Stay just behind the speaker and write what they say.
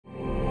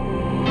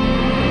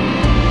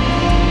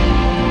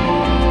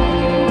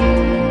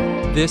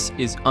This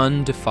is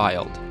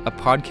Undefiled, a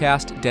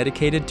podcast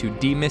dedicated to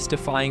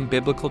demystifying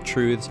biblical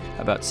truths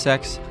about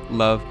sex,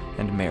 love,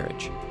 and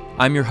marriage.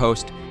 I'm your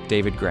host,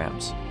 David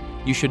Grams.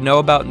 You should know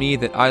about me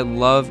that I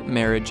love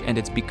marriage, and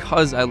it's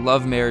because I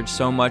love marriage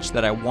so much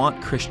that I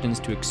want Christians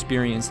to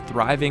experience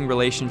thriving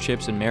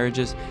relationships and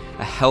marriages,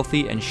 a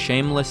healthy and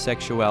shameless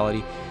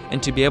sexuality,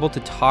 and to be able to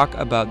talk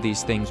about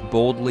these things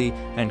boldly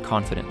and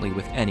confidently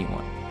with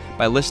anyone.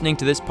 By listening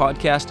to this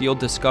podcast, you'll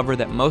discover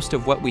that most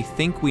of what we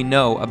think we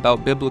know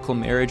about biblical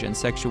marriage and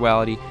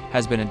sexuality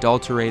has been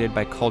adulterated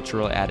by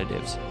cultural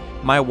additives.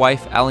 My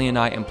wife, Allie, and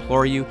I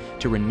implore you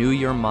to renew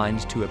your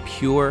mind to a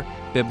pure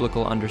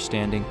biblical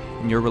understanding,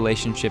 and your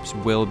relationships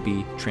will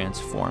be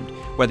transformed.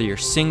 Whether you're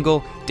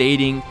single,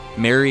 dating,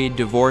 married,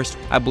 divorced,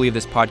 I believe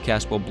this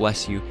podcast will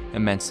bless you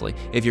immensely.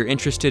 If you're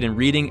interested in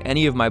reading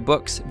any of my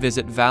books,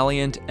 visit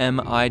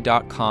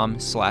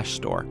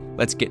valiantmi.com/store.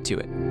 Let's get to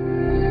it.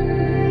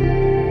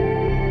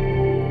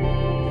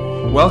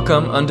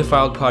 Welcome,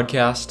 Undefiled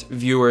Podcast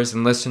viewers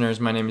and listeners.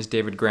 My name is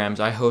David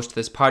Grams. I host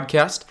this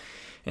podcast,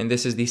 and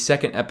this is the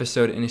second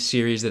episode in a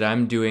series that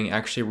I'm doing,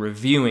 actually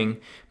reviewing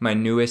my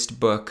newest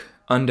book,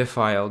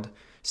 Undefiled,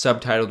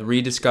 subtitled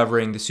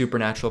Rediscovering the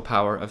Supernatural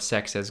Power of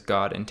Sex as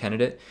God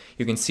Intended It.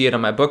 You can see it on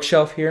my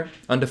bookshelf here.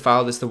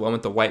 Undefiled is the one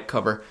with the white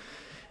cover.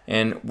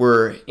 And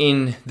we're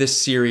in this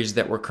series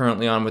that we're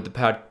currently on with the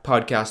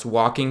podcast,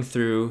 walking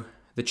through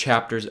the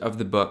chapters of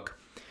the book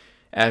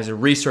as a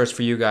resource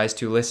for you guys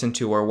to listen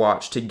to or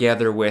watch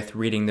together with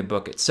reading the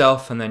book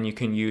itself. And then you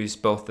can use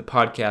both the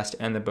podcast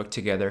and the book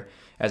together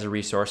as a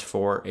resource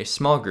for a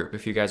small group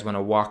if you guys want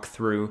to walk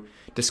through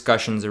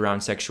discussions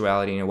around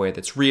sexuality in a way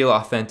that's real,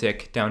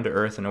 authentic, down to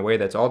earth, in a way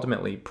that's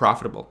ultimately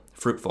profitable,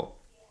 fruitful.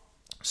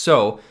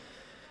 So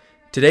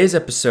today's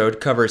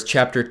episode covers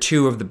chapter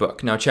 2 of the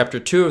book. Now,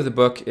 chapter 2 of the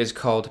book is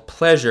called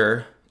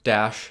Pleasure -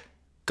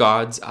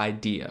 God's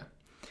Idea.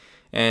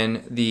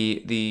 And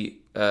the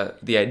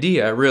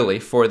idea really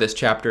for this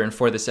chapter and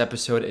for this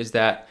episode is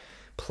that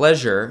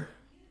pleasure,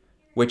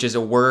 which is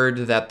a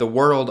word that the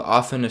world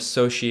often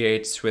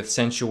associates with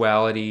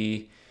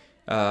sensuality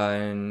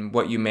and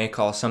what you may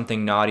call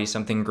something naughty,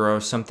 something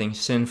gross, something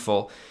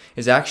sinful,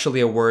 is actually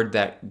a word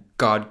that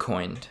God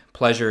coined.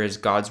 Pleasure is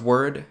God's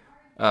word,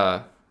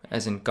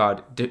 as in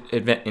God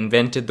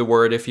invented the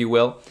word, if you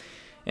will,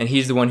 and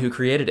He's the one who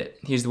created it.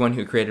 He's the one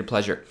who created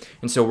pleasure.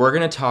 And so we're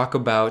going to talk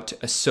about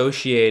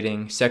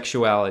associating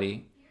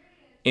sexuality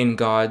in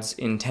God's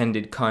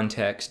intended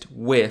context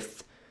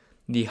with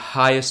the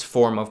highest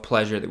form of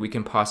pleasure that we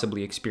can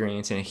possibly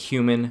experience in a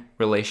human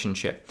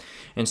relationship.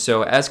 And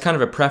so as kind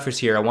of a preface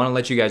here, I want to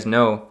let you guys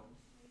know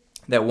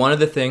that one of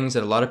the things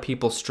that a lot of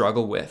people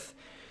struggle with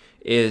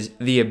is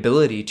the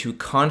ability to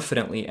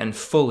confidently and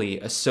fully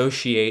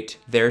associate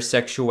their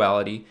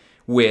sexuality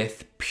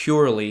with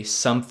purely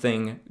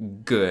something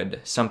good,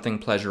 something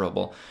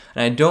pleasurable.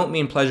 And I don't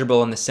mean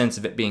pleasurable in the sense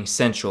of it being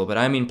sensual, but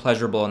I mean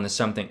pleasurable in the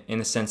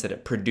sense that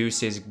it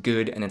produces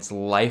good and it's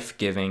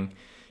life-giving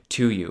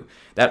to you.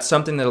 That's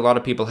something that a lot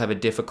of people have a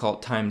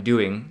difficult time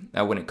doing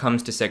when it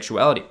comes to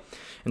sexuality.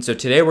 And so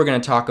today we're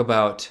going to talk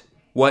about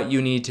what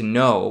you need to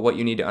know, what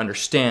you need to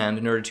understand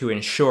in order to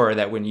ensure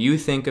that when you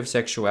think of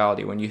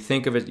sexuality, when you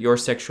think of it, your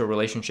sexual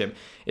relationship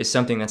is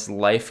something that's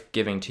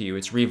life-giving to you.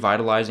 It's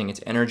revitalizing, it's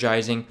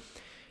energizing.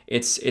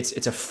 It's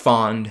a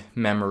fond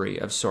memory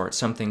of sorts,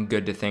 something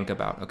good to think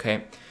about,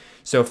 okay?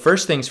 So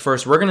first things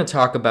first, we're going to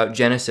talk about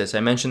Genesis.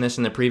 I mentioned this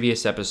in the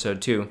previous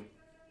episode too.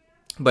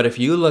 But if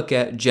you look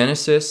at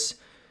Genesis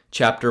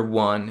chapter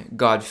 1,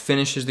 God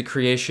finishes the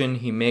creation.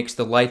 He makes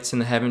the lights in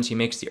the heavens. He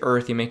makes the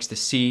earth. He makes the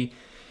sea.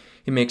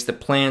 He makes the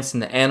plants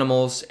and the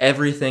animals,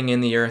 everything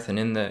in the earth and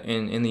in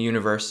the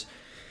universe.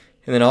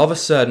 And then all of a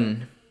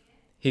sudden,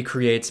 He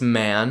creates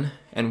man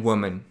and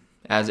woman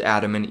as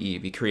Adam and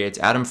Eve. He creates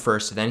Adam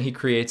first, then He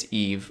creates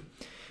Eve.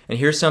 And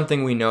here's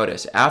something we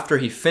notice. After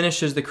He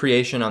finishes the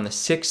creation on the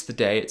 6th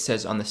day, it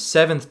says on the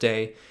 7th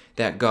day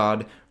that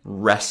God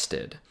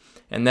rested.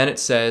 And then it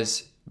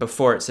says,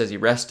 before it says He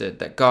rested,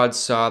 that God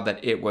saw that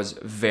it was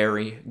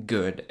very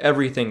good.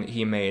 Everything that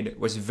He made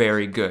was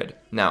very good.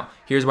 Now,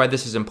 here's why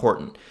this is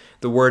important.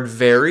 The word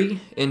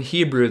very in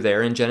Hebrew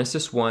there in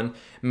Genesis 1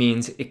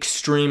 means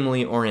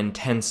extremely or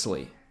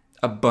intensely.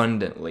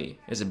 Abundantly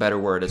is a better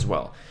word as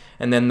well.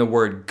 And then the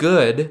word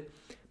good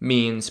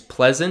means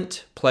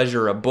pleasant,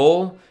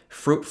 pleasurable,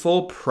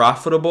 fruitful,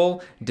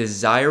 profitable,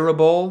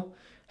 desirable,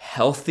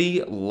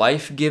 healthy,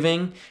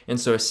 life-giving. And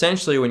so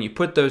essentially when you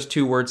put those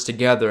two words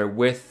together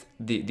with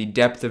the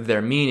depth of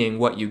their meaning,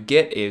 what you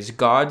get is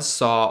God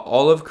saw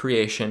all of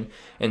creation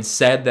and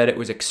said that it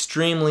was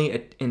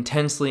extremely,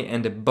 intensely,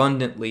 and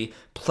abundantly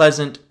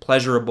pleasant,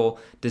 pleasurable,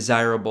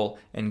 desirable,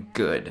 and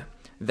good.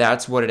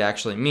 That's what it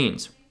actually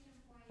means.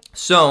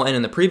 So, and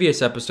in the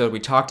previous episode, we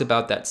talked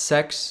about that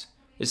sex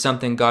is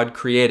something God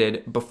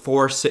created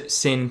before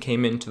sin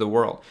came into the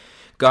world.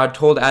 God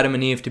told Adam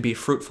and Eve to be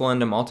fruitful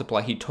and to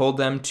multiply. He told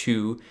them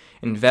to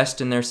invest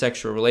in their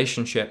sexual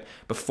relationship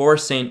before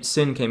sin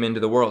came into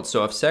the world.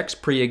 So if sex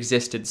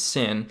pre-existed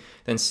sin,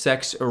 then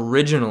sex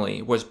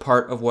originally was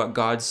part of what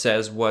God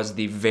says was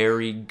the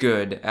very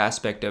good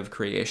aspect of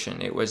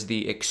creation. It was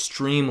the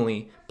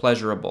extremely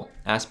pleasurable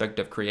aspect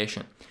of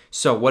creation.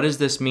 So what does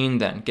this mean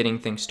then, getting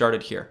things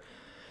started here?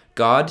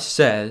 God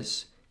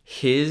says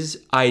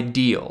his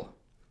ideal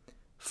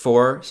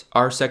for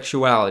our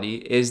sexuality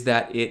is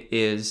that it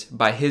is,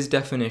 by his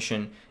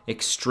definition,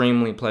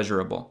 extremely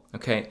pleasurable,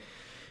 okay?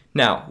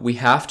 Now, we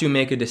have to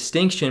make a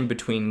distinction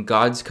between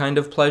God's kind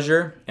of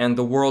pleasure and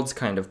the world's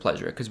kind of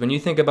pleasure, because when you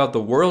think about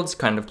the world's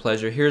kind of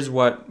pleasure, here's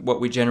what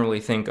we generally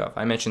think of.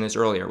 I mentioned this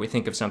earlier. We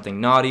think of something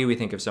naughty, we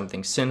think of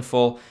something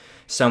sinful,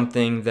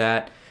 something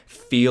that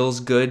feels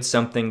good,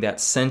 something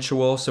that's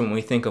sensual. So when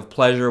we think of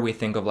pleasure, we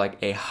think of like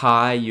a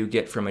high you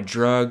get from a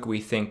drug. We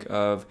think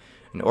of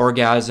an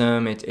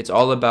orgasm. It's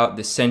all about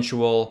the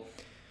sensual,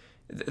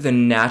 the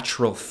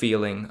natural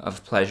feeling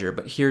of pleasure.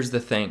 But here's the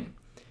thing.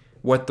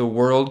 What the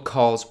world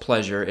calls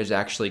pleasure is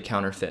actually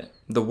counterfeit.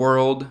 The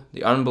world,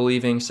 the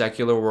unbelieving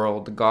secular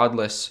world, the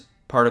godless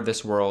part of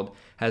this world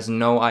has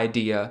no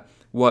idea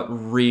what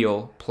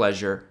real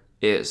pleasure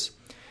is.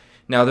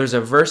 Now there's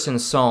a verse in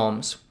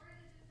Psalms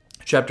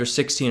chapter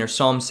 16 or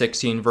Psalm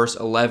 16 verse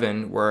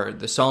 11 where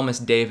the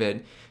psalmist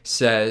David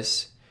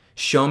says,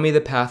 "Show me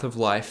the path of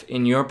life.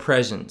 In your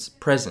presence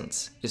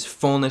is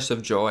fullness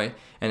of joy,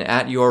 and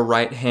at your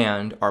right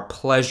hand are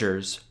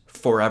pleasures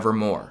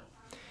forevermore."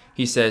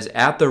 He says,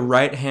 at the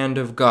right hand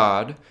of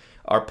God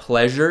are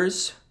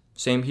pleasures,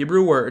 same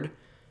Hebrew word,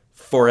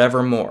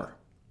 forevermore.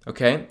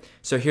 Okay?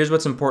 So here's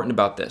what's important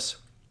about this.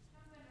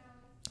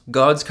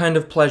 God's kind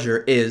of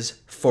pleasure is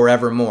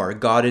forevermore.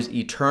 God is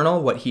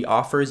eternal. What he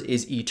offers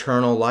is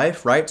eternal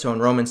life, right? So in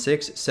Romans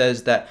 6, it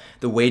says that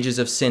the wages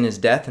of sin is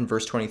death in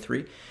verse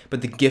 23,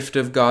 but the gift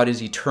of God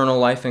is eternal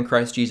life in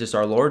Christ Jesus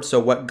our Lord. So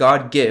what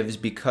God gives,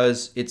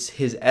 because it's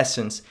his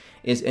essence,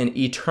 is an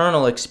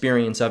eternal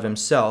experience of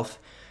himself.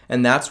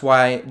 And that's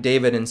why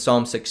David in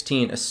Psalm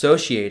 16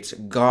 associates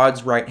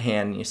God's right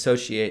hand, he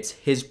associates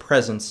his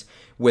presence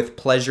with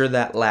pleasure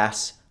that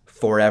lasts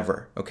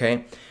forever,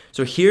 okay?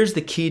 So here's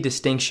the key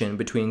distinction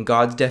between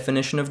God's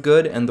definition of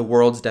good and the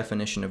world's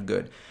definition of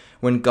good.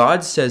 When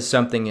God says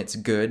something it's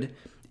good,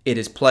 it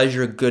is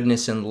pleasure,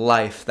 goodness, and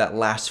life that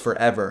lasts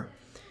forever.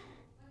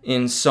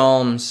 In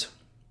Psalms,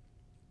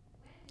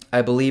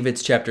 I believe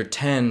it's chapter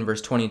 10,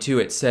 verse 22,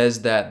 it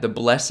says that the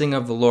blessing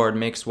of the Lord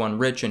makes one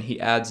rich and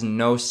he adds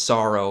no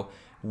sorrow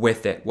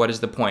with it. What is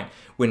the point?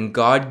 When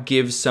God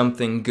gives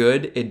something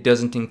good, it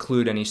doesn't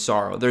include any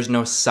sorrow. There's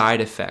no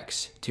side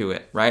effects to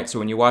it, right? So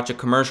when you watch a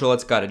commercial,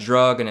 it's got a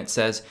drug and it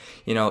says,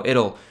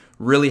 it'll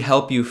really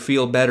help you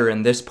feel better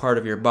in this part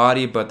of your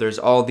body, but there's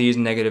all these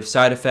negative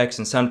side effects,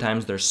 and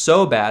sometimes they're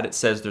so bad, it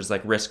says there's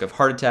like risk of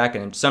heart attack,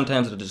 and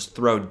sometimes it'll just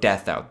throw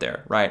death out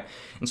there, right?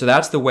 And so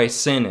that's the way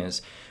sin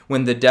is.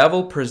 When the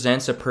devil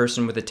presents a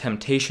person with a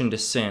temptation to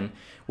sin,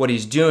 what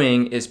he's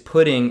doing is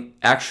putting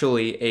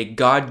actually a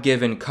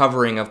God-given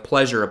covering of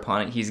pleasure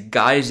upon it. He's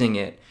guising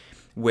it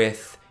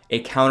with a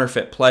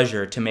counterfeit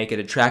pleasure to make it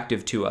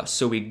attractive to us.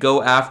 So we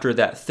go after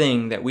that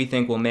thing that we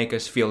think will make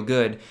us feel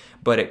good,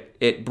 but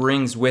it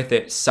brings with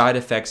it side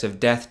effects of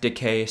death,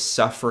 decay,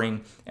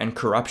 suffering, and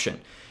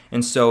corruption.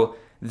 And so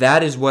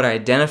that is what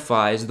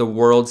identifies the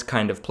world's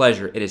kind of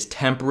pleasure. It is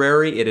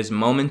temporary, it is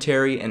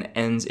momentary, and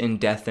ends in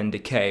death and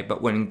decay.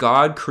 But when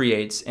God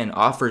creates and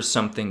offers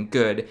something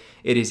good,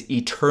 it is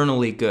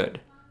eternally good.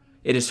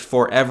 It is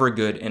forever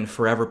good and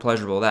forever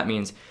pleasurable. That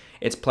means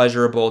it's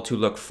pleasurable to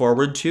look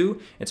forward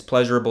to, it's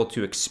pleasurable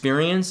to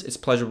experience, it's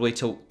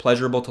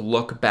pleasurable to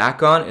look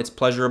back on, it's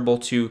pleasurable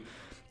to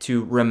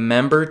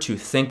remember, to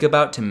think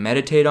about, to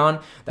meditate on.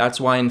 That's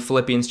why in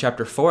Philippians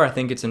chapter 4, I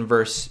think it's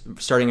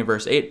starting in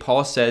verse 8,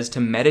 Paul says to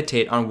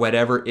meditate on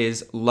whatever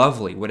is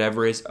lovely,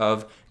 whatever is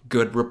of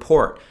good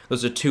report.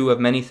 Those are two of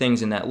many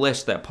things in that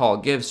list that Paul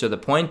gives. So the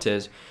point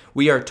is,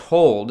 we are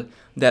told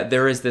that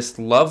there is this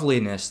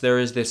loveliness, there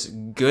is this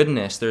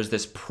goodness, there's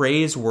this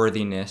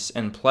praiseworthiness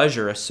and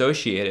pleasure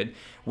associated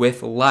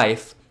with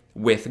life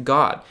with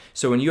God.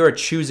 So when you are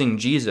choosing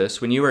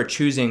Jesus, when you are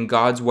choosing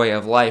God's way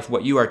of life,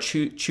 what you are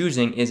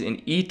choosing is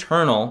an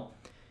eternal,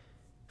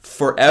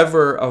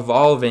 forever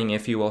evolving,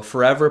 if you will,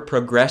 forever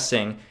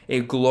progressing, a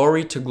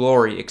glory to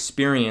glory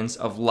experience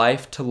of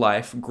life to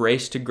life,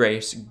 grace to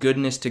grace,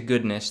 goodness to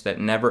goodness that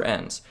never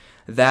ends.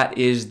 That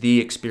is the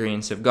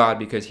experience of God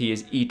because he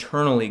is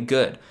eternally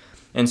good.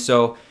 And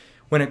so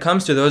when it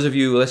comes to those of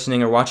you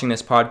listening or watching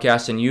this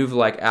podcast and you've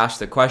asked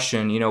the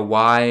question,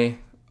 why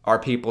are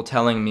people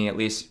telling me, at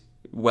least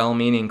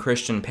well-meaning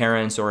Christian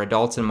parents or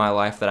adults in my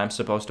life, that I'm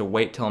supposed to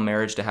wait till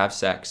marriage to have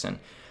sex?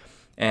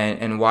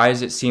 And why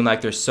does it seem like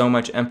there's so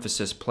much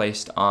emphasis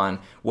placed on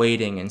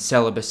waiting and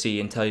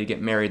celibacy until you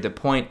get married? The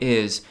point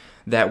is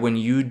that when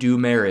you do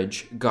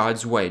marriage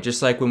God's way,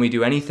 just like when we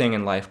do anything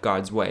in life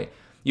God's way,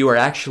 you are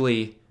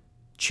actually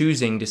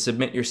choosing to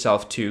submit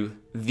yourself to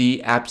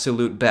the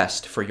absolute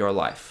best for your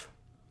life.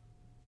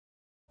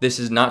 This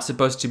is not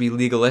supposed to be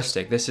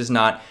legalistic. This is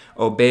not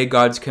obey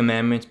God's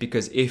commandments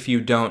because if you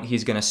don't,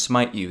 he's going to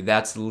smite you.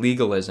 That's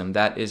legalism.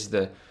 That is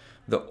the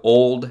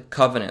old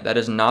covenant. That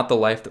is not the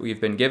life that we've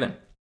been given.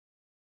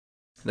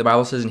 The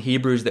Bible says in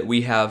Hebrews that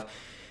we have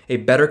a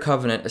better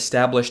covenant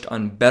established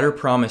on better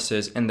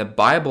promises, and the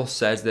Bible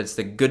says that it's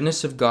the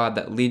goodness of God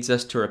that leads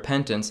us to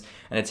repentance,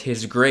 and it's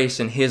his grace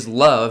and his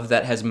love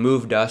that has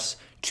moved us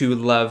to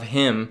love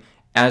him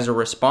as a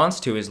response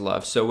to his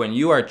love. So when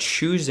you are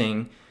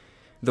choosing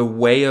the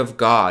way of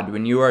God,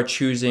 when you are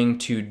choosing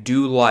to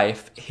do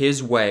life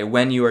his way,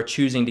 when you are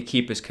choosing to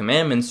keep his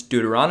commandments,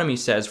 Deuteronomy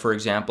says, for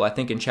example, I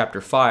think in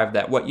chapter 5,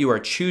 that what you are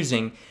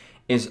choosing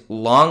is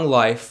long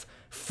life,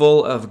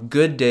 full of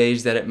good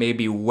days, that it may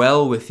be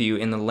well with you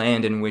in the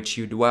land in which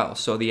you dwell.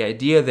 So the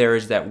idea there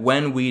is that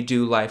when we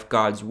do life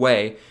God's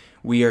way,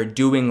 we are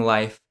doing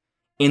life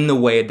in the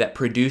way that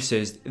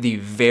produces the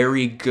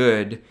very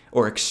good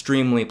or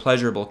extremely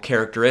pleasurable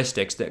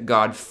characteristics that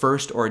God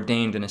first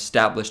ordained and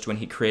established when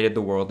he created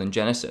the world in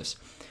Genesis.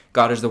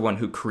 God is the one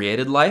who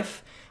created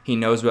life. He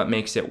knows what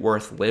makes it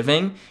worth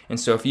living. And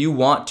so if you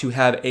want to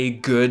have a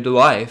good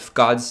life,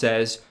 God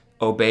says,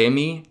 obey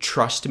me,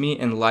 trust me,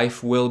 and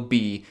life will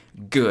be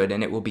good,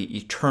 and it will be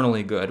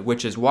eternally good,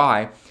 which is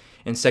why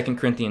in 2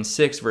 Corinthians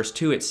 6, verse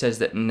 2, it says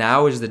that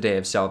now is the day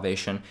of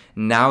salvation,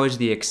 now is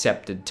the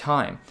accepted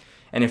time.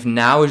 And if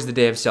now is the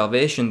day of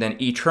salvation,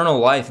 then eternal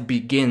life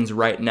begins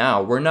right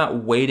now. We're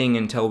not waiting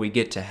until we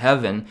get to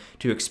heaven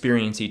to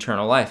experience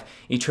eternal life.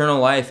 Eternal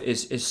life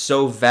is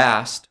so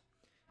vast,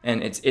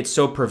 and it's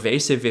so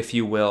pervasive, if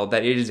you will,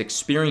 that it is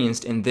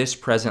experienced in this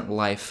present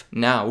life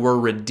now. We're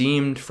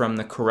redeemed from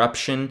the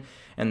corruption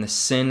and the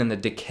sin and the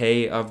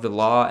decay of the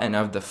law and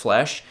of the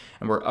flesh,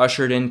 and we're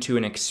ushered into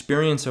an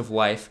experience of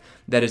life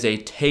that is a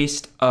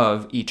taste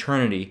of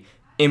eternity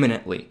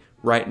imminently,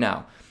 right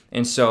now.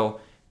 And so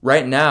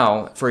right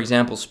now, for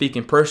example,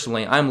 speaking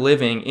personally, I'm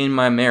living in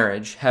my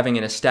marriage, having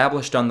it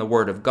established on the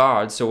Word of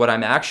God. So what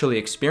I'm actually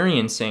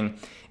experiencing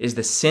is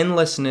the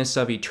sinlessness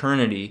of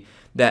eternity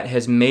that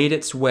has made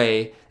its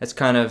way, that's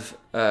kind of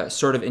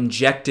sort of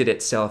injected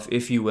itself,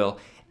 if you will,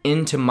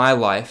 into my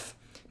life,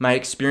 my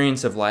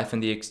experience of life,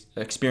 and the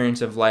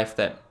experience of life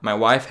that my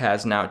wife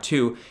has now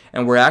too.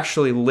 And we're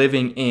actually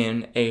living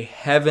in a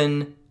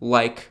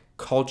heaven-like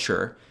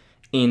culture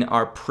in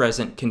our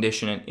present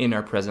condition and in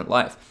our present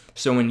life.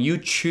 So when you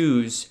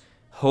choose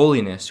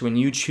holiness, when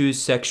you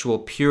choose sexual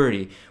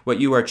purity, what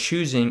you are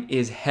choosing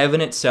is heaven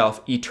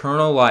itself,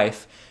 eternal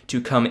life, to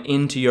come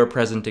into your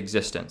present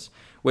existence.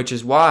 Which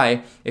is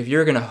why, if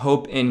you're going to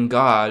hope in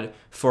God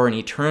for an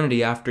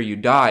eternity after you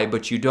die,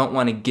 but you don't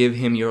want to give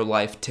him your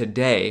life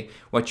today,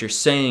 what you're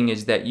saying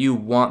is that you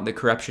want the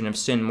corruption of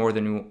sin more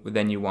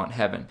than you want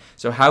heaven.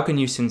 So how can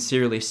you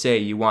sincerely say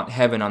you want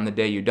heaven on the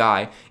day you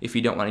die if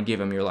you don't want to give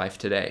him your life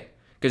today?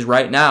 Because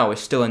right now is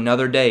still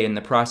another day in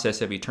the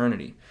process of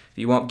eternity. If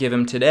you won't give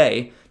him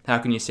today, how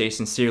can you say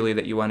sincerely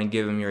that you want to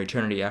give him your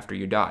eternity after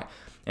you die?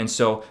 And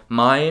so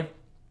my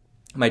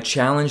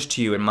challenge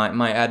to you and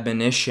my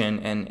admonition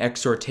and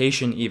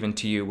exhortation even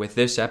to you with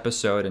this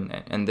episode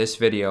and this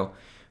video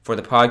for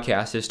the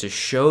podcast is to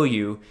show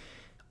you,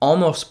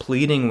 almost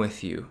pleading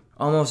with you,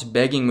 almost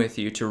begging with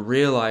you to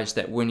realize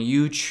that when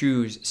you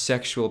choose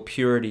sexual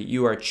purity,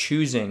 you are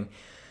choosing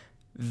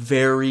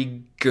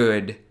very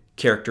good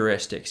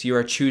characteristics. You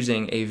are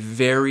choosing a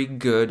very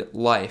good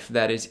life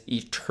that is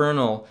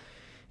eternal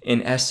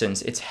in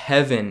essence. It's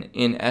heaven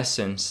in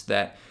essence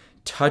that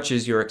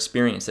touches your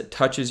experience, that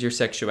touches your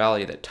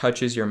sexuality, that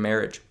touches your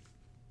marriage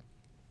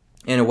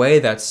in a way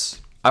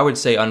that's, I would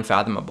say,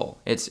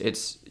 unfathomable.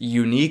 It's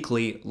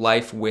uniquely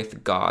life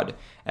with God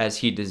as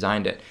he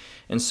designed it.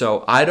 And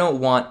so I don't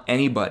want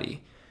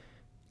anybody,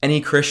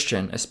 any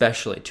Christian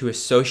especially, to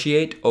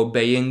associate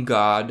obeying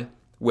God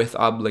with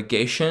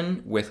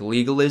obligation, with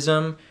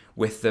legalism,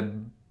 with the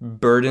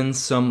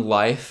burdensome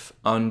life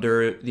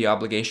under the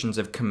obligations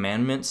of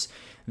commandments.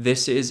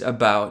 This is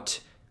about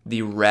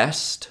the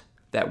rest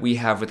that we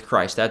have with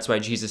Christ. That's why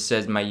Jesus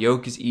says, my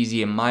yoke is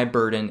easy and my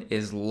burden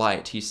is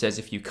light. He says,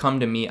 if you come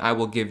to me, I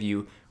will give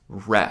you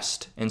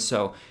rest. And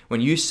so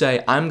when you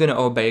say, I'm going to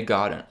obey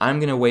God and I'm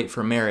going to wait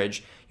for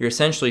marriage, you're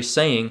essentially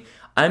saying,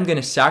 I'm going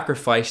to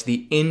sacrifice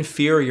the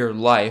inferior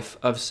life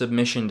of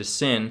submission to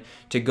sin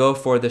to go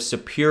for the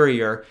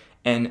superior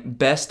and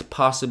best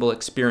possible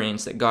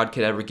experience that God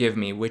could ever give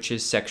me, which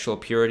is sexual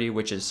purity,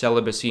 which is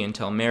celibacy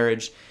until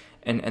marriage.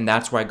 And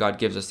that's why God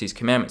gives us these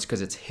commandments,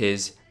 because it's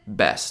his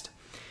best.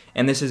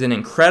 And this is an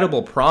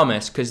incredible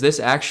promise, because this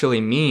actually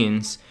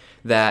means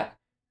that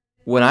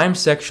when I'm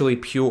sexually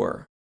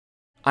pure,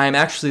 I'm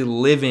actually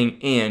living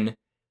in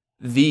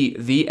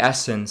the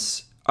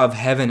essence of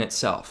heaven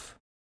itself.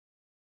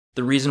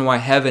 The reason why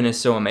heaven is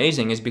so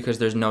amazing is because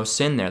there's no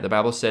sin there. The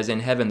Bible says in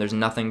heaven there's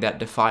nothing that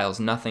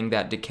defiles, nothing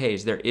that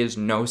decays. There is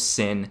no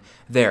sin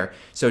there.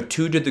 So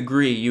to the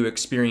degree you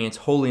experience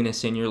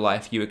holiness in your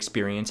life, you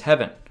experience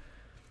heaven.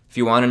 If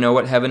you want to know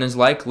what heaven is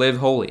like, live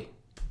holy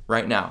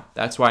right now.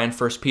 That's why in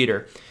 1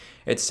 Peter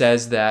it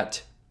says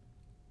that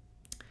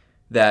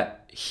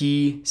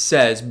he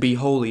says, "Be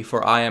holy,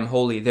 for I am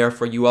holy.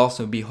 Therefore you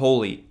also be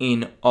holy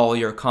in all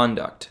your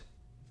conduct."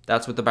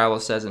 That's what the Bible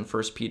says in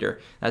 1 Peter.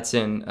 That's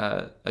in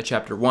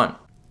chapter 1.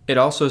 It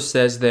also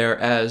says there,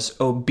 "As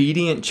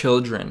obedient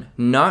children,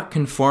 not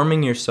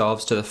conforming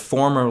yourselves to the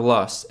former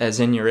lusts as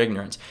in your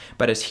ignorance,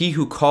 but as he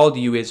who called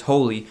you is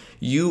holy,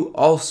 you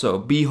also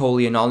be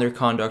holy in all your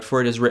conduct,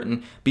 for it is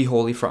written, 'Be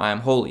holy, for I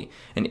am holy.'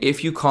 And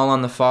if you call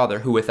on the Father,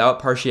 who without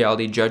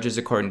partiality judges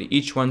according to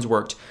each one's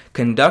work,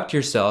 conduct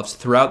yourselves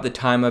throughout the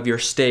time of your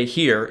stay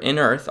here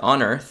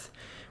on earth,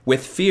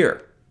 with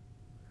fear,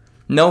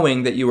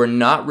 knowing that you are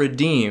not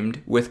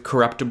redeemed with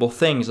corruptible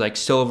things like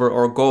silver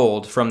or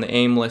gold from the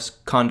aimless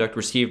conduct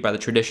received by the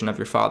tradition of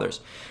your fathers."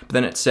 But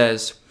then it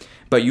says,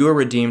 "But you are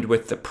redeemed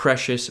with the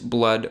precious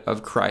blood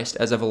of Christ,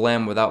 as of a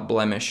lamb without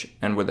blemish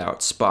and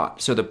without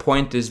spot." So the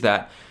point is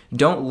that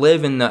don't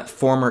live in that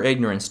former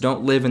ignorance.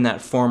 Don't live in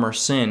that former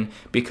sin,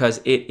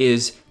 because it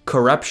is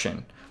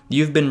corruption.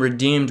 You've been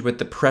redeemed with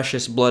the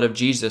precious blood of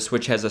Jesus,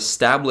 which has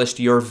established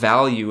your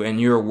value and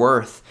your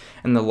worth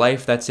and the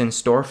life that's in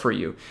store for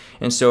you.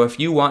 And so if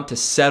you want to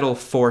settle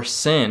for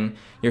sin,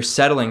 you're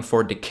settling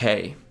for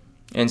decay.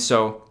 And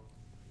so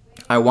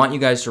I want you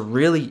guys to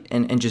really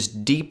and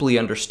just deeply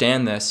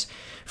understand this,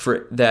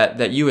 for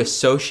that you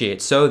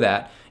associate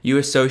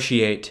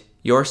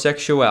your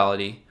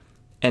sexuality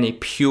and a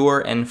pure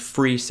and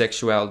free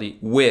sexuality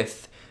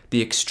with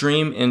the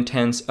extreme,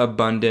 intense,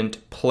 abundant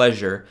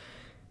pleasure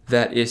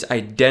that is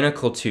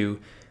identical to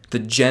the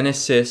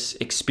Genesis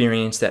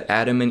experience that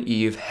Adam and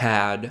Eve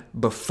had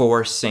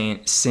before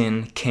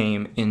sin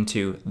came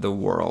into the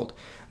world.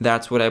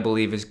 That's what I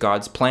believe is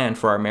God's plan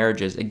for our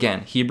marriages.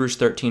 Again, Hebrews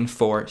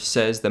 13:4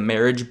 says the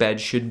marriage bed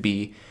should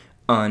be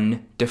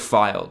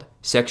undefiled.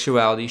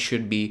 Sexuality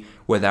should be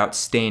without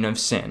stain of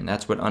sin.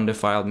 That's what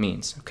undefiled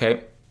means,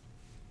 okay?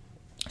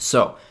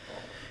 So,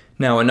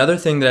 now another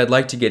thing that I'd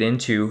like to get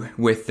into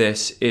with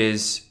this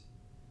is,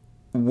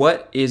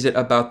 what is it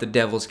about the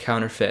devil's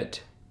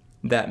counterfeit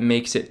that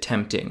makes it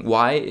tempting?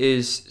 Why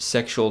is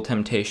sexual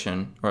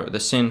temptation, or the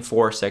sin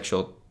for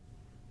sexual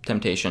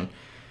temptation,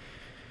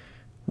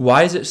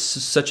 why is it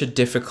such a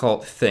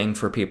difficult thing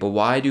for people?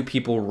 Why do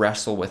people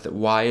wrestle with it?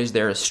 Why is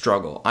there a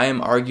struggle? I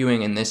am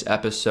arguing in this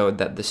episode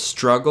that the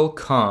struggle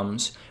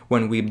comes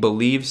when we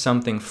believe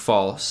something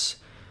false.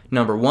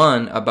 Number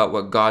one, about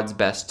what God's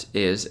best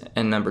is,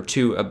 and number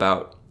two,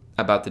 about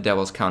the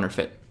devil's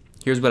counterfeit.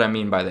 Here's what I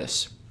mean by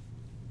this.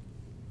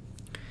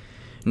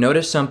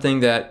 Notice something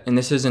that, and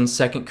this is in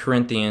 2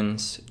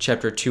 Corinthians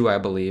chapter 2, I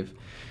believe.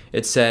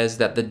 It says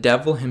that the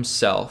devil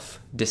himself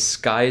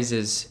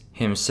disguises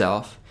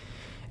himself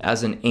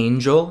as an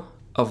angel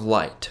of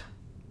light.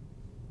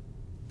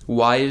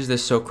 Why is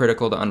this so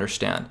critical to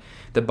understand?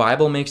 The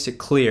Bible makes it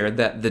clear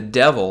that the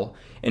devil,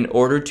 in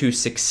order to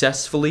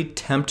successfully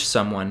tempt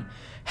someone,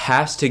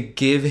 has to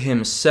give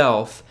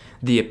himself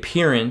the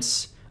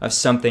appearance of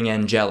something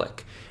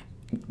angelic.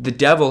 The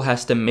devil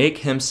has to make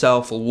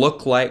himself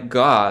look like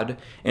God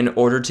in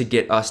order to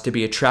get us to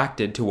be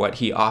attracted to what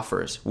he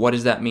offers. What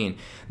does that mean?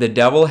 The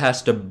devil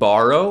has to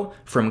borrow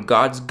from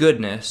God's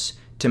goodness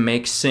to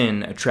make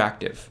sin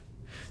attractive.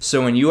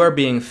 So when you are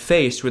being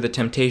faced with a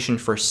temptation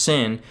for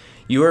sin,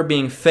 you are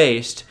being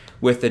faced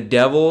with the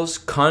devil's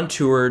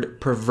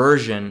contoured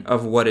perversion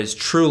of what is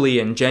truly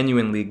and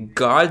genuinely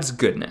God's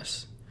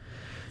goodness.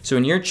 So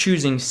when you're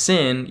choosing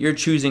sin, you're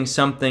choosing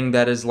something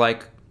that is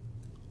like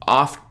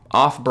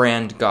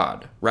off-brand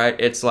God, right?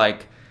 It's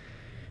like,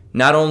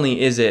 not only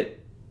is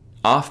it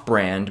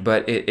off-brand,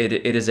 but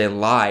it is a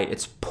lie,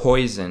 it's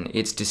poison,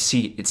 it's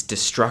deceit, it's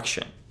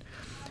destruction.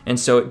 And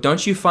so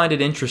don't you find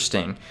it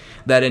interesting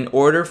that in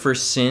order for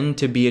sin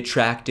to be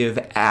attractive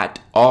at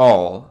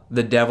all,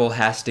 the devil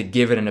has to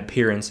give it an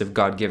appearance of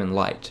God-given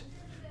light?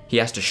 He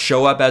has to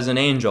show up as an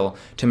angel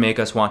to make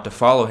us want to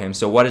follow him.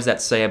 So what does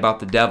that say about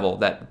the devil?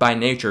 That by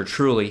nature,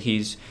 truly,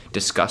 he's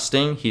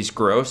disgusting, he's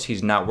gross,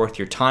 he's not worth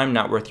your time,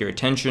 not worth your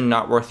attention,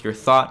 not worth your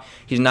thought.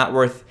 He's not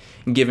worth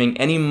giving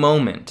any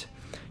moment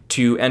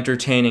to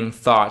entertaining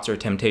thoughts or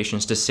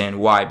temptations to sin.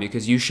 Why?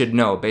 Because you should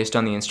know, based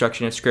on the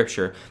instruction of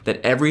Scripture,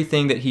 that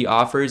everything that he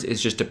offers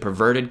is just a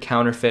perverted,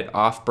 counterfeit,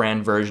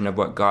 off-brand version of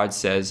what God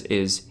says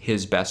is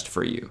his best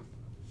for you.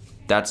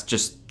 That's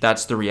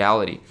the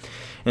reality.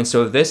 And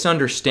so this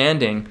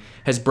understanding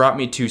has brought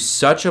me to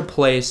such a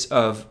place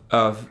of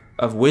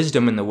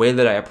wisdom in the way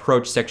that I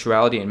approach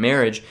sexuality and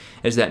marriage,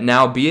 is that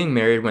now being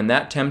married, when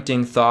that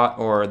tempting thought,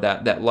 or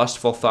that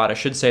lustful thought, I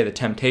should say the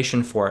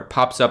temptation for it,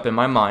 pops up in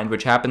my mind,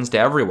 which happens to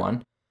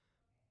everyone,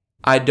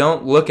 I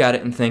don't look at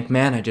it and think,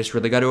 man, I just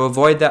really got to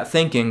avoid that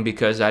thinking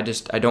because I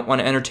don't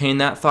want to entertain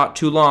that thought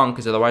too long,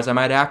 because otherwise I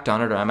might act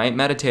on it or I might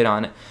meditate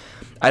on it.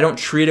 I don't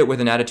treat it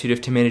with an attitude of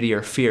timidity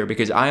or fear,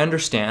 because I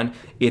understand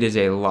it is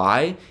a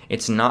lie.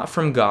 It's not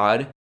from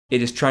God.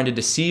 It is trying to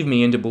deceive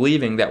me into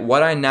believing that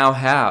what I now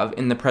have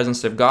in the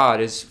presence of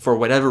God is, for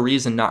whatever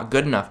reason, not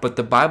good enough. But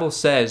the Bible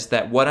says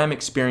that what I'm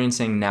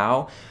experiencing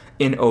now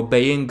in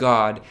obeying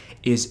God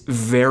is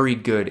very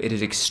good. It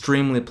is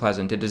extremely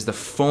pleasant. It is the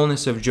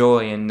fullness of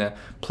joy and the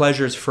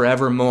pleasures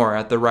forevermore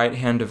at the right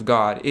hand of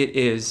God. It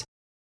is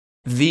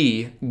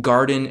the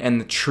garden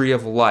and the tree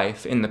of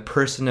life in the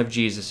person of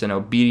Jesus and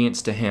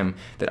obedience to him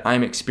that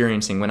I'm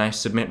experiencing when I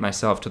submit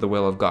myself to the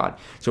will of God.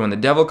 So when the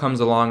devil comes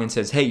along and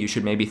says, hey, you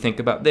should maybe think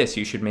about this,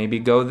 you should maybe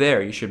go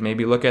there, you should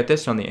maybe look at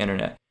this on the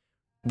internet,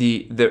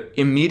 the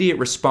immediate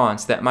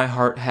response that my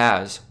heart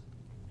has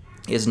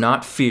is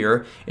not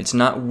fear, it's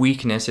not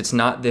weakness, it's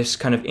not this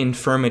kind of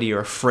infirmity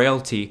or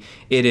frailty.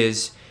 It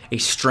is a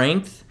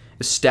strength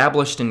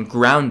established and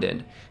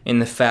grounded in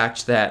the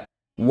fact that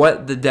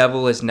what the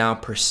devil is now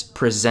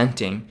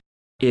presenting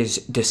is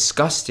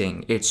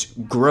disgusting, it's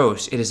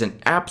gross, it is an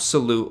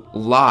absolute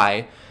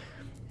lie.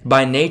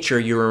 By nature,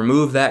 you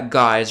remove that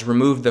guise,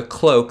 remove the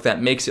cloak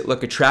that makes it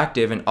look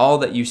attractive, and all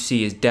that you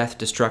see is death,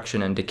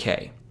 destruction, and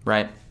decay,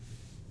 right?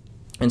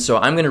 And so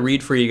I'm going to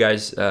read for you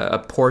guys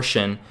a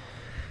portion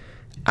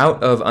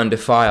out of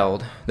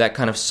Undefiled that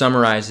kind of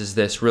summarizes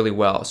this really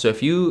well. So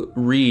if you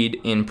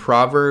read in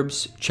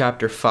Proverbs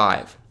chapter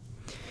 5,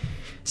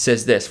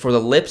 says this, "For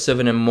the lips of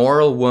an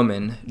immoral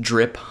woman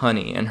drip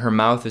honey, and her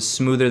mouth is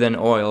smoother than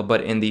oil,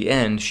 but in the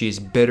end she is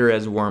bitter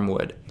as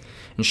wormwood,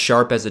 and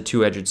sharp as a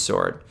two-edged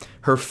sword.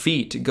 Her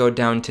feet go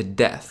down to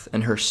death,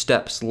 and her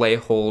steps lay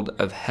hold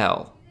of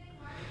hell."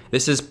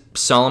 This is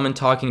Solomon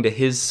talking to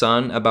his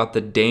son about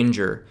the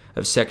danger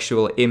of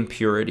sexual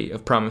impurity,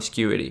 of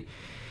promiscuity.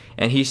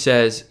 And he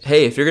says,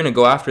 hey, if you're going to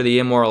go after the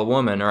immoral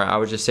woman, or I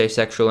would just say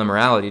sexual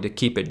immorality to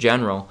keep it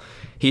general,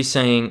 he's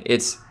saying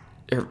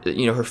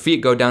her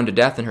feet go down to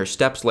death and her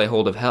steps lay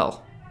hold of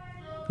hell.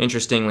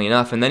 Interestingly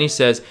enough. And then he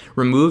says,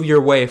 remove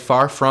your way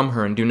far from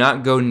her and do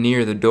not go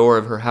near the door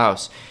of her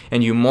house.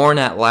 And you mourn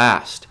at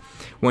last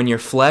when your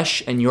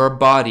flesh and your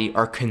body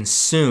are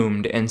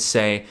consumed and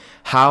say,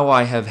 how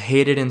I have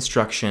hated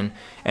instruction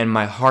and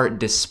my heart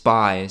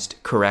despised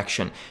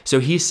correction. So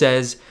he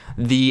says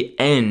the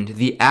end,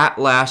 the at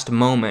last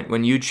moment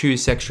when you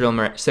choose sexual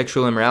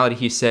immorality,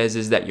 he says,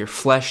 is that your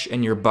flesh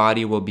and your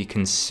body will be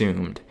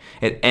consumed.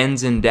 It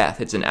ends in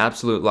death. It's an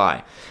absolute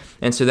lie.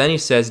 And so then he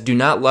says, do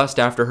not lust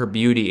after her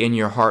beauty in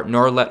your heart,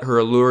 nor let her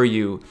allure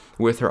you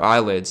with her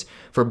eyelids.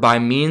 For by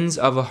means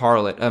of a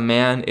harlot, a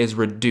man is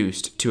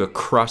reduced to a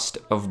crust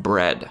of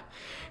bread.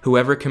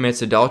 Whoever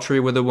commits adultery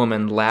with a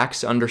woman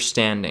lacks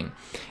understanding,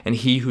 and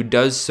he who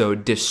does so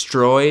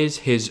destroys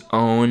his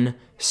own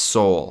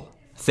soul.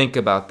 Think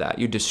about that.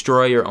 You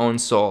destroy your own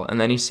soul. And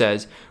then he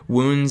says,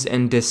 wounds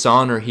and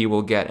dishonor he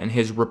will get, and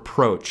his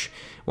reproach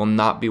will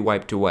not be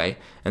wiped away.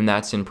 And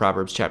that's in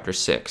Proverbs chapter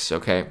 6,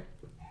 okay?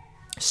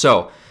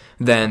 So,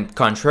 then,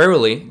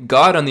 contrarily,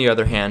 God, on the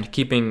other hand,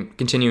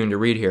 continuing to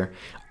read here,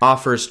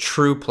 offers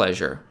true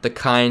pleasure, the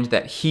kind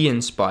that he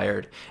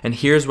inspired. And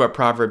here's what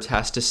Proverbs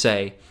has to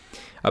say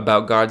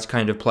about God's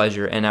kind of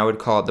pleasure, and I would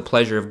call it the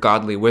pleasure of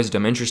godly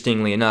wisdom.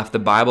 Interestingly enough, the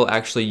Bible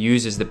actually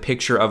uses the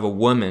picture of a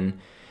woman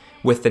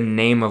with the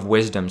name of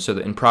wisdom. So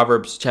that in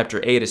Proverbs chapter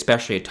 8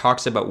 especially, it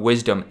talks about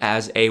wisdom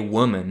as a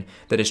woman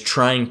that is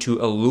trying to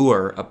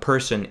allure a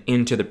person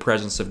into the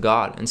presence of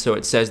God. And so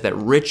it says that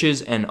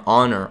riches and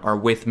honor are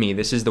with me.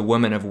 This is the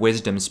woman of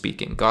wisdom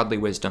speaking, godly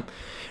wisdom.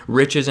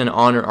 Riches and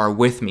honor are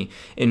with me,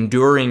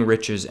 enduring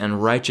riches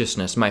and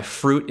righteousness. My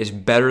fruit is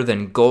better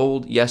than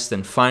gold, yes,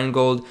 than fine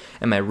gold,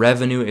 and my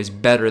revenue is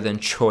better than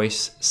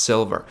choice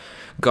silver.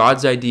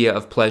 God's idea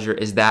of pleasure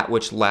is that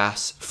which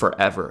lasts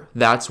forever.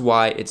 That's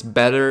why it's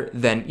better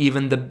than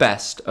even the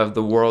best of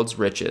the world's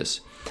riches.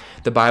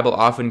 The Bible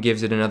often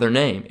gives it another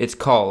name. It's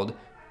called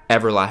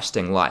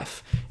everlasting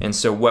life. And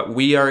so what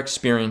we are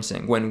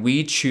experiencing when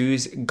we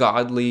choose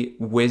godly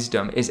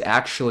wisdom is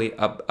actually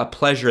a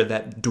pleasure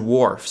that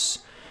dwarfs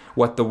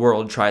what the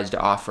world tries to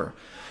offer.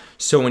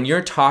 So when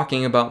you're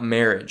talking about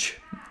marriage,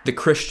 the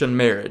Christian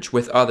marriage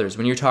with others,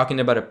 when you're talking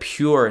about a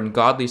pure and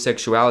godly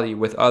sexuality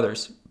with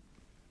others,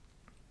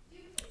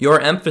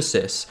 your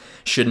emphasis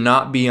should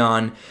not be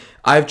on,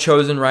 I've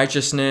chosen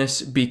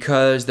righteousness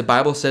because the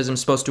Bible says I'm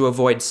supposed to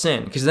avoid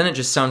sin. Because then it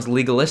just sounds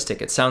legalistic.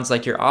 It sounds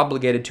like you're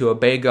obligated to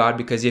obey God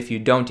because if you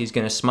don't, he's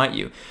going to smite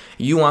you.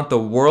 You want the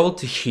world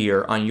to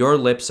hear on your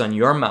lips, on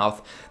your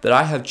mouth, that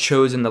I have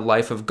chosen the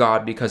life of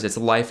God because it's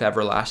life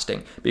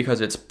everlasting,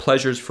 because it's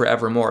pleasures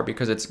forevermore,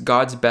 because it's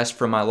God's best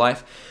for my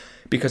life,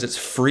 because it's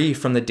free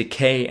from the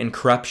decay and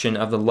corruption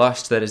of the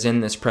lust that is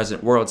in this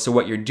present world. So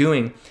what you're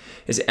doing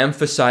is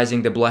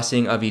emphasizing the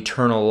blessing of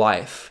eternal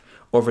life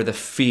over the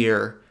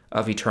fear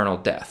of eternal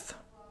death.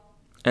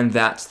 And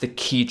that's the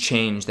key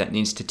change that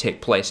needs to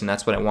take place, and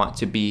that's what I want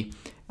to be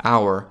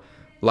our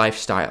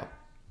lifestyle.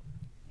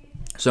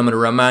 So I'm going to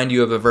remind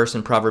you of a verse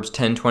in Proverbs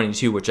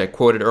 10:22, which I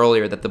quoted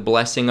earlier, that the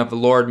blessing of the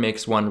Lord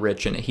makes one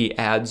rich, and he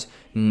adds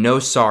no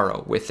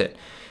sorrow with it.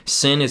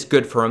 Sin is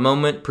good for a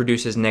moment,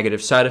 produces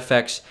negative side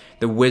effects.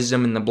 The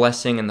wisdom and the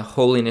blessing and the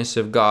holiness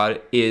of God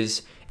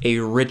is a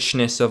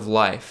richness of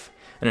life,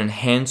 an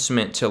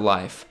enhancement to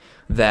life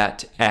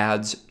that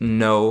adds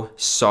no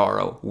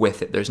sorrow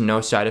with it. There's no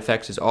side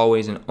effects. It's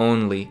always and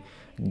only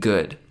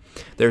good.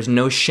 There's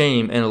no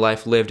shame in a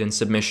life lived in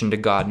submission to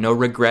God, no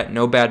regret,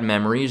 no bad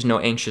memories, no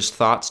anxious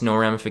thoughts, no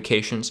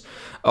ramifications.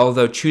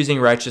 Although choosing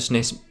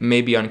righteousness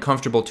may be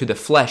uncomfortable to the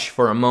flesh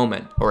for a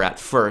moment or at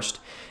first,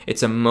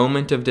 it's a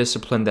moment of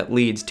discipline that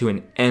leads to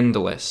an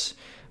endless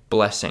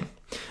blessing.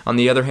 On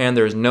the other hand,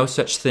 there is no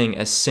such thing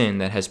as sin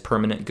that has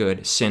permanent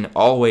good. Sin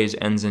always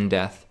ends in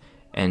death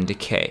and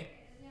decay.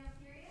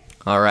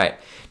 All right.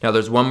 Now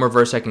there's one more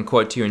verse I can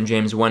quote to you in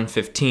James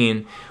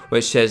 1:15,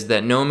 which says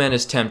that no man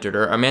is tempted,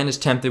 or a man is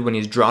tempted when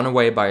he's drawn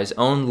away by his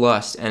own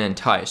lust and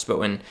enticed. But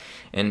when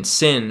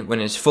sin, when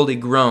it's fully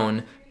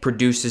grown,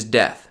 produces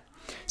death.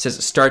 It says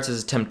it starts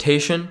as a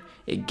temptation,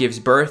 it gives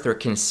birth or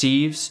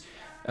conceives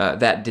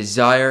that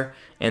desire,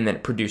 and then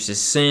it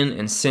produces sin,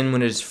 and sin,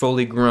 when it is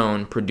fully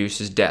grown,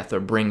 produces death or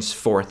brings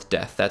forth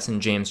death. That's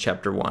in James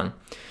chapter 1,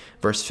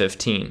 verse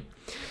 15.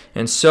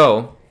 And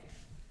so,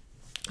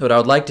 what I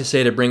would like to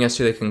say to bring us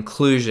to the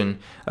conclusion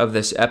of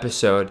this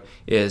episode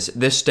is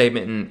this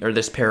statement, or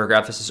this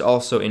paragraph. This is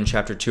also in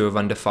chapter 2 of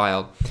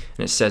Undefiled,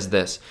 and it says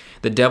this: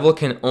 the devil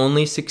can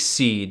only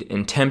succeed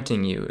in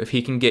tempting you if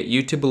he can get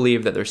you to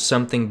believe that there's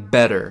something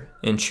better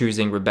in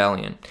choosing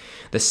rebellion.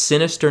 The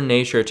sinister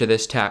nature to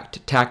this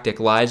tactic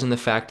lies in the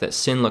fact that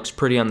sin looks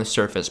pretty on the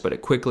surface, but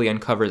it quickly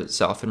uncovers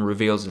itself and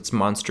reveals its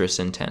monstrous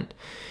intent.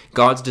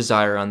 God's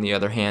desire, on the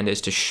other hand,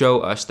 is to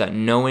show us that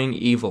knowing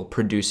evil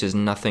produces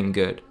nothing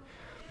good.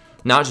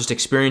 Not just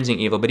experiencing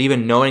evil, but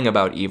even knowing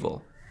about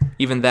evil.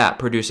 Even that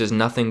produces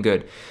nothing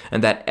good,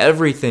 and that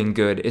everything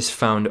good is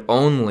found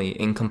only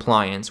in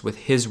compliance with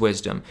His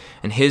wisdom.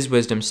 And His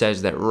wisdom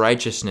says that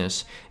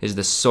righteousness is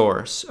the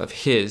source of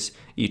His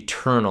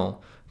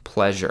eternal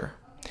pleasure.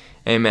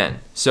 Amen.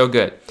 So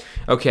good.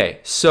 Okay,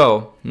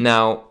 so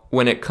now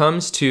when it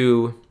comes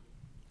to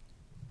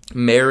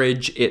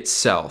marriage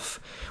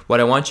itself, what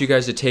I want you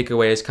guys to take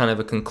away as kind of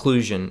a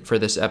conclusion for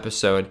this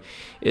episode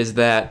is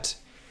that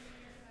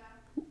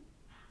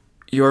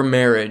your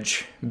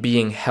marriage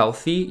being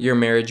healthy, your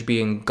marriage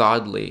being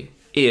godly,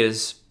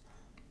 is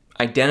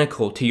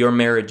identical to your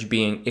marriage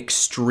being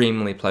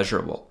extremely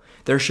pleasurable.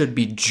 There should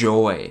be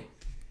joy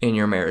in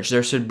your marriage.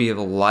 There should be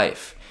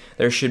life.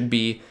 There should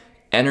be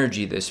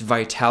energy, this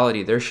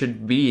vitality. There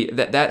should be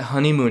that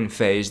honeymoon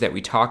phase that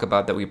we talk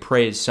about, that we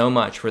praise so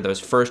much for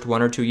those first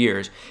 1 or 2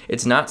 years.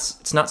 It's not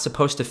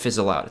supposed to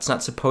fizzle out. It's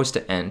not supposed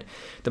to end.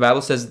 The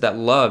Bible says that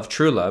love,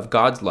 true love,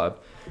 God's love,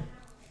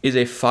 is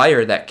a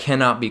fire that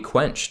cannot be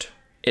quenched.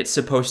 It's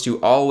supposed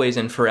to always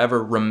and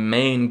forever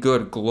remain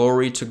good,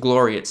 glory to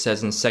glory, it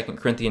says in 2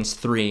 Corinthians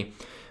 3,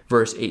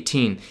 verse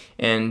 18.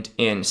 And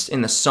in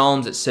the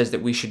Psalms, it says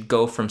that we should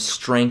go from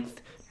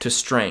strength to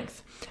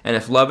strength. And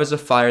if love is a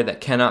fire that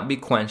cannot be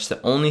quenched,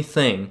 the only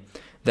thing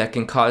that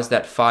can cause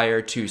that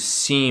fire to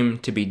seem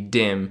to be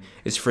dim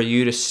is for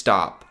you to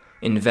stop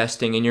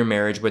investing in your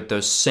marriage with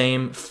those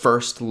same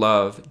first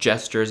love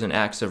gestures and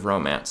acts of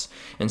romance.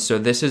 And so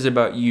this is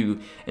about you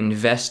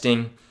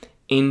investing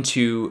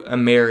into a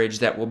marriage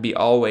that will be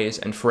always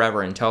and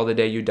forever, until the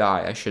day you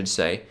die, I should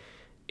say,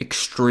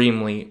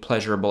 extremely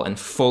pleasurable and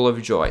full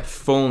of joy,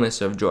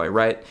 fullness of joy,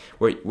 right?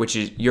 Which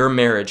is your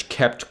marriage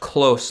kept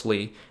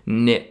closely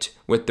knit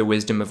with the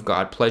wisdom of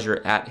God,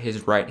 pleasure at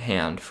His right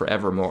hand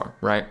forevermore,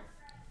 right?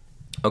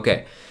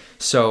 Okay,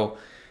 so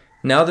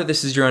now that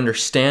this is your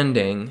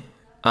understanding,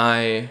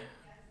 my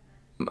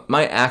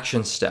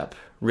action step,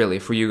 really,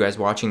 for you guys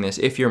watching this,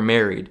 if you're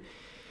married,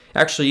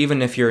 actually,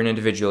 even if you're an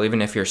individual,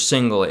 even if you're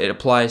single, it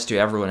applies to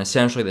everyone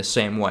essentially the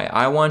same way.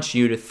 I want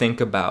you to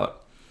think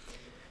about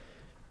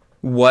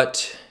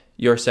what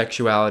your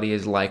sexuality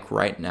is like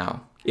right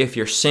now. If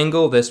you're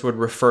single, this would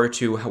refer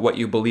to what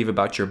you believe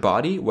about your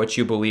body, what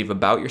you believe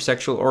about your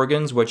sexual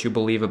organs, what you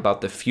believe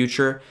about the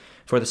future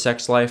for the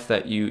sex life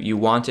that you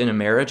want in a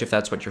marriage, if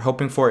that's what you're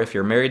hoping for. If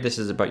you're married, this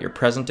is about your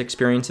present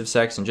experience of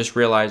sex, and just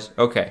realize,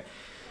 okay,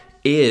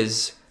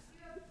 is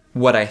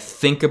what I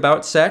think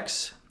about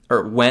sex,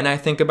 or when I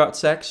think about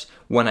sex,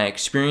 when I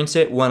experience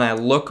it, when I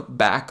look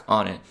back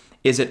on it,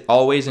 is it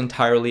always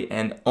entirely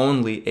and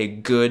only a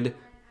good,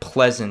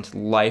 pleasant,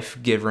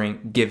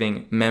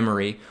 life-giving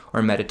memory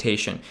or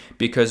meditation?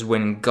 Because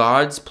when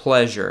God's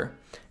pleasure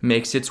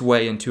makes its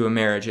way into a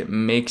marriage, it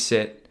makes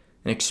it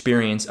an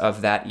experience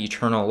of that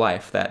eternal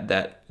life,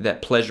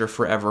 that pleasure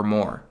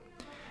forevermore,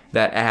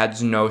 that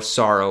adds no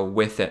sorrow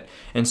with it.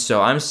 And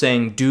so I'm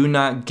saying, do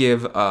not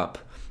give up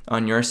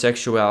on your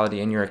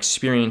sexuality and your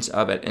experience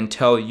of it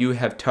until you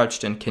have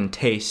touched and can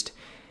taste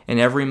in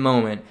every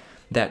moment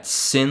that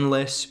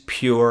sinless,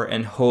 pure,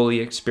 and holy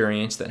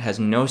experience that has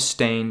no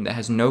stain, that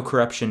has no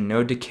corruption,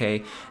 no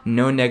decay,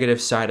 no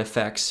negative side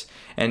effects.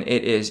 And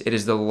it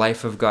is the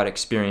life of God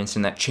experience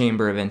in that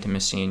chamber of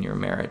intimacy in your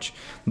marriage.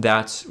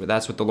 That's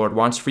what the Lord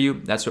wants for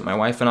you. That's what my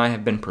wife and I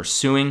have been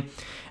pursuing.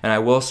 And I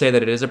will say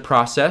that it is a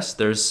process.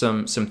 There's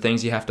some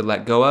things you have to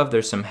let go of.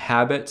 There's some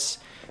habits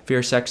for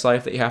your sex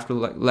life that you have to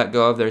let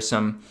go of. There's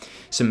some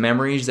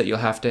memories that you'll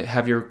have to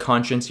have your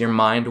conscience, your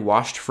mind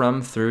washed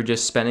from through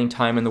just spending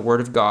time in the Word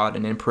of God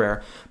and in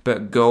prayer.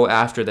 But go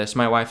after this.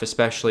 My wife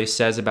especially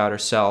says about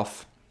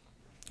herself,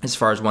 as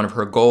far as one of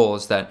her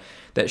goals, that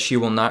she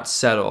will not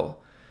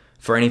settle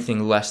for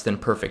anything less than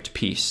perfect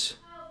peace.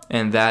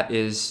 And that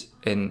is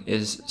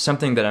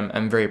something that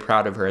I'm very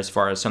proud of her, as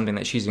far as something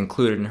that she's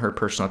included in her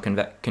personal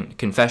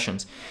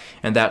confessions.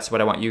 And that's what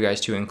I want you guys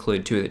to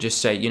include too, that just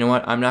say, you know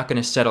what, I'm not going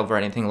to settle for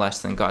anything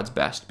less than God's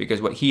best, because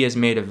what he has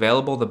made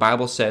available, the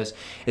Bible says,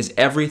 is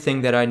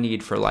everything that I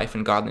need for life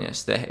and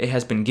godliness, that it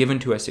has been given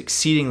to us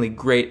exceedingly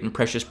great and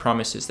precious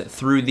promises, that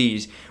through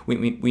these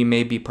we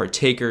may be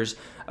partakers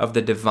of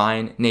the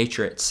divine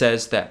nature. It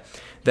says that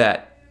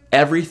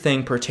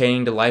everything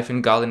pertaining to life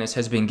and godliness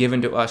has been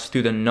given to us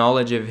through the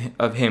knowledge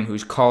of him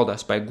who's called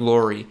us by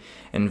glory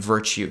and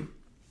virtue,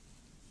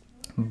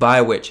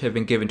 by which have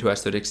been given to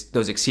us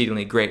those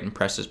exceedingly great and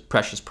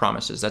precious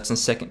promises. That's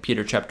in 2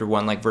 Peter chapter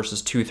 1, like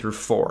verses 2 through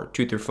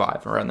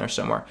 5, around there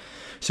somewhere.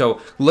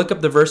 So look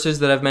up the verses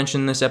that I've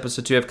mentioned in this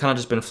episode too. I've kind of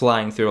just been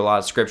flying through a lot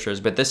of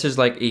scriptures, but this is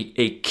like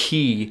a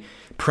key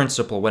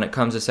principle when it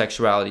comes to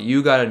sexuality.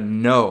 You got to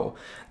know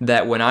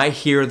that when I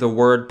hear the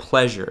word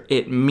pleasure,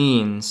 it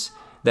means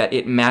that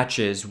it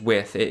matches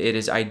with, it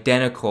is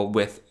identical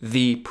with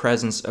the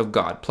presence of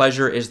God.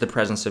 Pleasure is the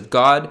presence of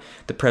God.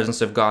 The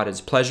presence of God is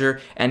pleasure.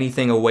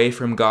 Anything away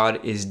from God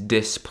is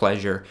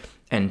displeasure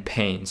and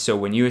pain. So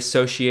when you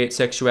associate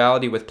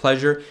sexuality with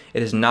pleasure,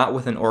 it is not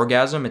with an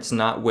orgasm. It's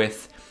not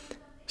with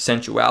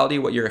sensuality.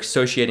 What you're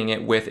associating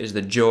it with is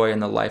the joy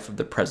and the life of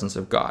the presence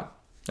of God.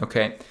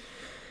 Okay?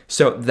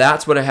 So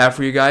that's what I have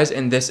for you guys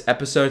in this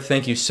episode.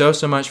 Thank you so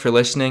much for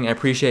listening. I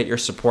appreciate your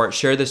support.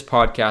 Share this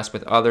podcast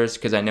with others,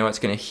 because I know it's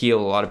going to heal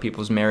a lot of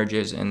people's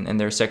marriages and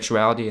their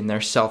sexuality and their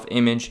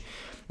self-image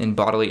and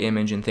bodily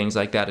image and things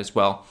like that as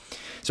well.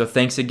 So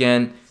thanks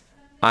again.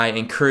 I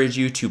encourage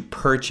you to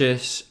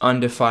purchase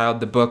Undefiled,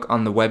 the book,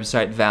 on the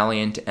website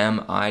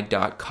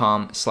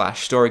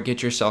valiantmi.com/store.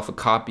 Get yourself a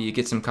copy. You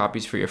get some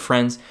copies for your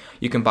friends.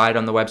 You can buy it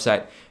on the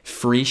website.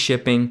 Free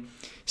shipping,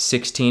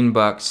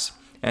 $16.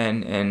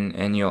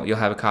 And you'll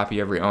have a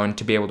thumbnail of your own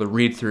to be able to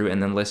read through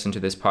and then listen to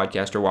this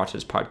podcast or watch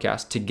this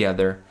podcast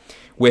together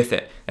with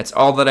it. That's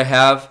all that I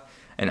have,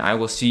 and I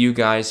will see you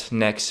guys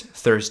next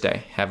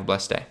Thursday. Have a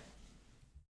blessed day.